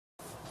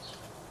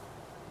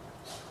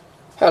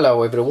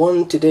Hello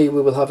everyone, today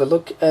we will have a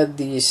look at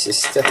these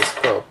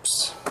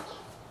stethoscopes.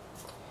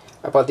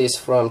 I bought these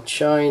from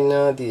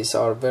China. These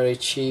are very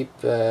cheap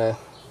and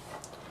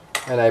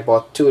I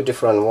bought two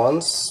different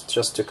ones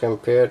just to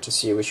compare to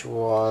see which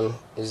one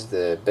is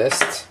the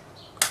best.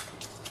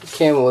 It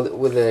came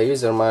with a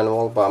user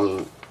manual, but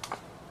I'm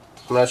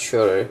not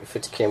sure if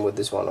it came with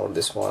this one or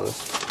this one.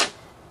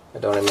 I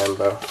don't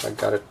remember. I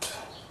got it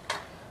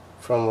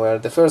from where.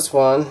 The first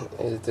one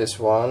is this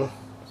one.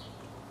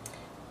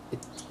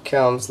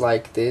 Comes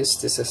like this,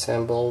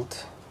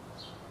 disassembled,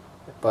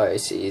 but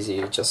it's easy.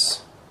 You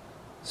just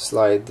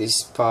slide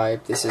this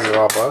pipe. This is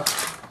rubber,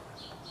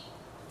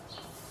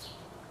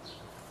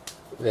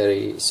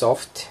 very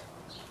soft.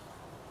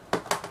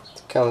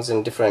 It comes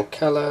in different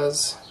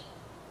colors.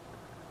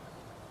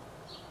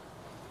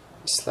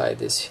 Slide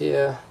this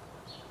here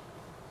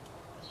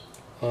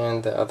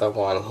and the other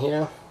one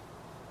here.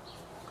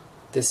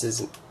 This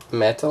is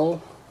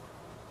metal,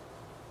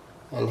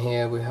 and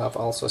here we have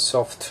also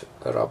soft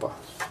rubber.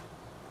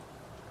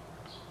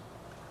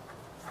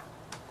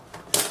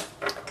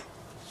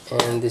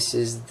 And this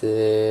is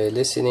the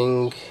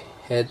listening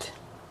head.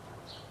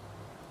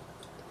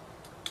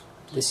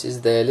 This is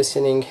the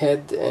listening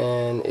head,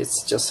 and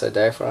it's just a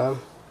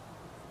diaphragm,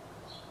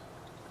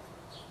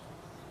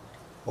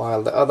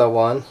 while the other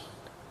one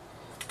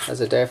has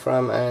a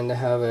diaphragm and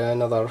have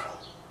another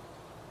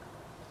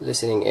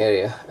listening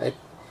area.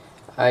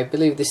 I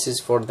believe this is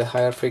for the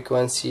higher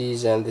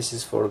frequencies and this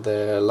is for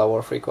the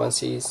lower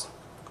frequencies,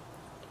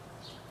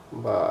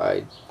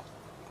 but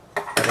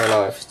I don't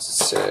know if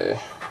it's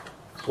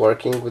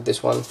working with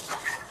this one.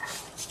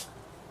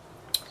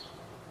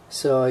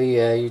 So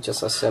yeah, you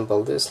just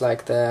assemble this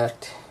like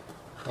that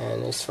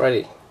and it's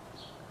ready.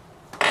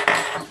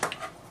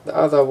 The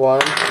other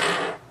one,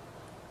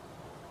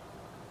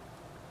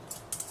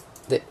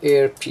 the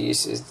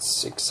earpiece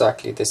is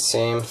exactly the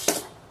same,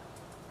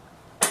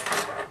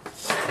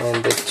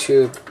 and the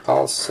tube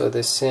also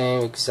the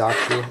same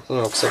exactly,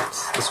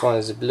 except this one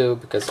is blue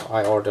because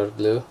I ordered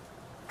blue.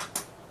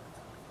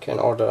 You can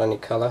order any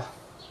color,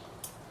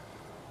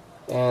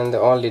 and the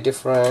only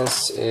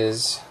difference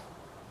is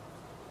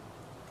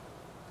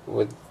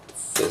with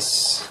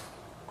this.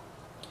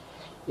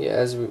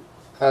 Yeah,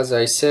 as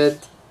I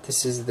said,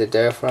 this is the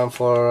diaphragm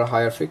for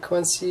higher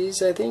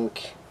frequencies, I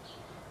think,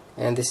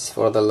 and this is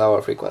for the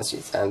lower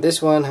frequencies. And this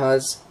one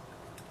has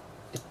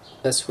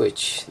a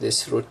switch.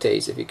 This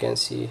rotates, if you can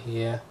see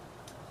here.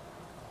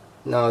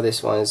 Now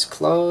this one is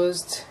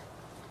closed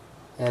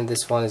and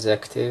this one is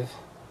active.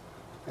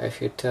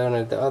 If you turn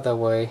it the other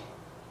way,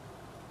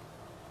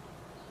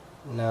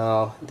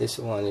 now this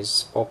one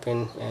is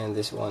open and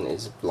this one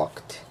is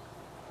blocked.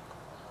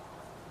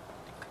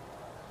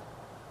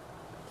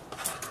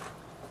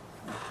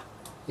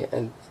 Yeah,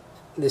 and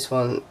this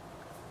one,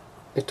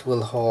 it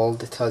will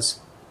hold, it has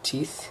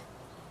teeth,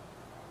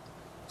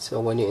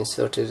 so when you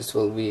insert it, it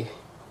will be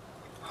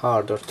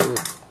harder to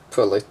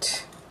pull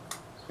it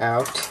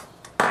out,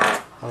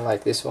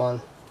 unlike this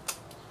one.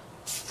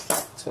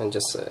 This one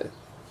just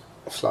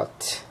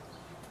flat.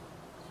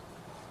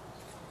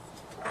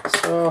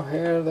 So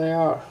here they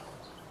are.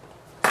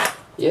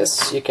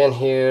 Yes, you can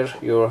hear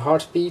your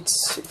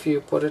heartbeats if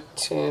you put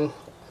it in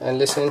and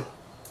listen,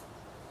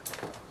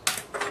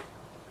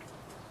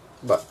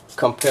 but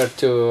compared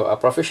to a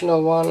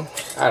professional one,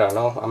 I don't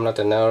know. I'm not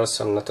a nurse,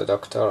 I'm not a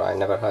doctor, I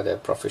never had a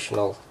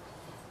professional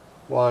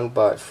one,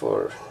 but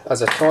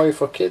as a toy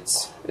for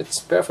kids, it's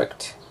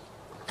perfect.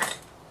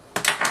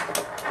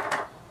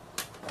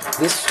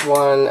 This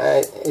one,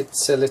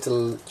 it's a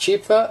little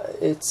cheaper.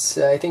 It's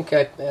I think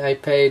I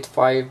paid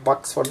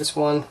 $5 for this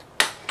one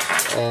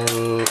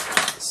and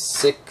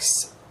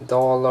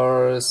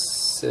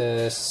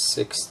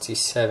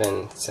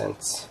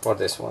 $6.67 for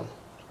this one.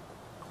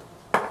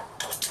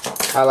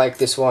 I like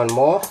this one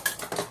more,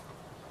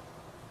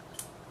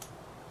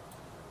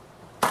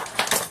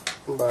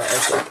 but I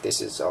think this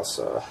is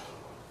also,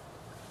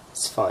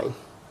 it's fine.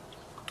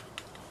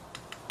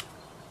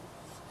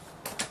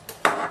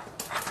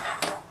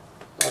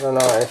 I don't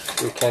know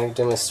if we can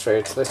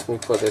demonstrate. Let me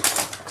put it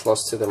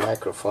close to the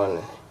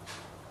microphone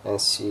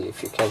and see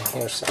if you can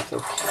hear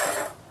something.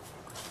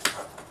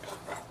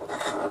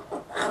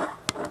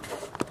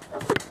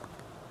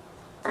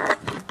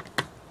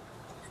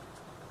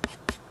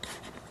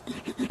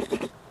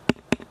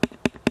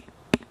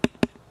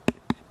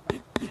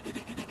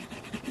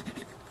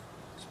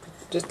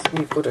 Just let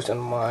me put it on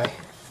my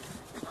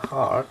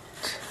heart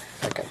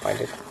if I can find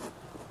it.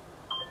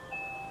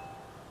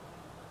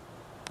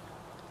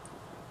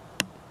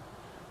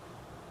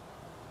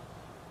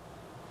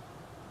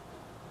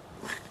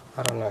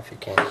 I don't know if you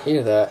can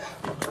hear that,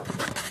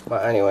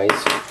 but anyways,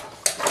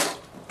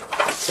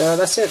 so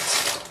that's it.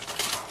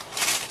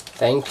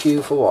 Thank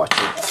you for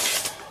watching.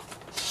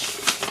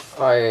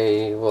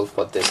 I will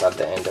put this at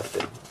the end of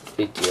the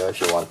video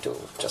if you want to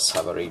just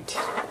have a read.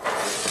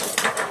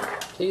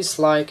 Please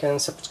like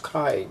and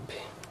subscribe.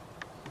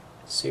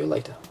 See you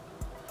later.